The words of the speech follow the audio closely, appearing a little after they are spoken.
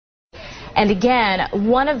And again,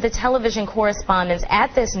 one of the television correspondents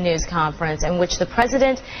at this news conference in which the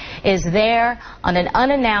president is there on an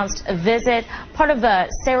unannounced visit, part of a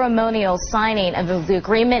ceremonial signing of the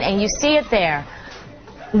agreement, and you see it there,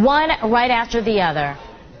 one right after the other.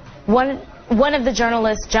 One of the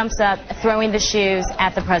journalists jumps up, throwing the shoes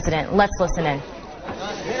at the president. Let's listen in.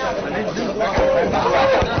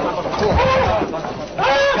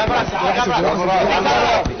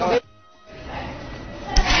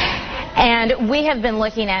 And we have been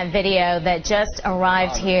looking at video that just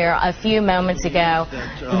arrived here a few moments ago,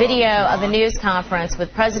 video of a news conference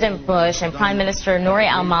with President Bush and Prime Minister Nouri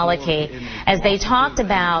al-Maliki as they talked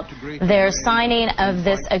about their signing of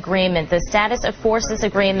this agreement, the Status of Forces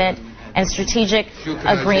Agreement and Strategic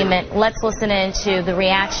Agreement. Let's listen in to the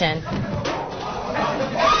reaction.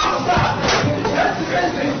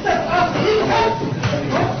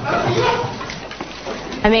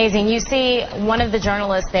 Amazing. You see one of the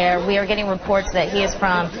journalists there. We are getting reports that he is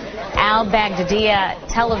from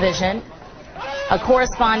al-Baghdadiya television. A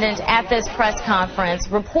correspondent at this press conference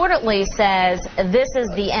reportedly says this is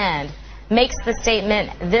the end, makes the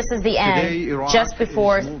statement, this is the end, just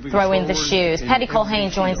before throwing the shoes. Patty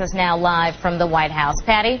Culhane joins us now live from the White House.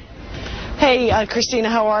 Patty? Hey, Christina,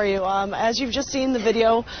 how are you? As you've just seen the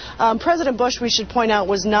video, President Bush, we should point out,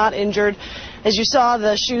 was not injured. As you saw,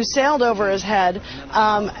 the shoes sailed over his head.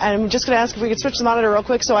 I'm just going to ask if we could switch the monitor real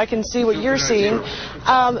quick so I can see what you're seeing.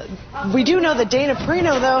 We do know that Dana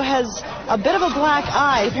Perino, though, has a bit of a black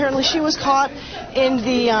eye. Apparently she was caught in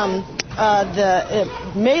the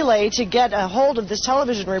melee to get a hold of this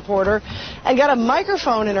television reporter and got a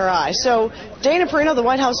microphone in her eye. So Dana Perino, the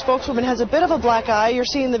White House spokeswoman, has a bit of a black eye. You're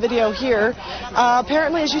seeing the video here.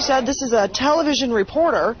 Apparently, as you said, this is a television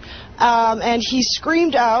reporter, and he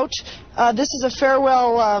screamed out, "This is a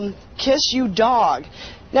farewell kiss, you dog."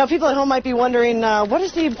 Now, people at home might be wondering, what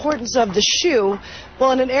is the importance of the shoe?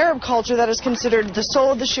 Well, in an Arab culture, that is considered, the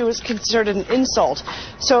sole of the shoe is considered an insult.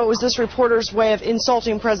 So it was this reporter's way of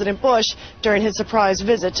insulting President Bush during his surprise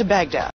visit to Baghdad.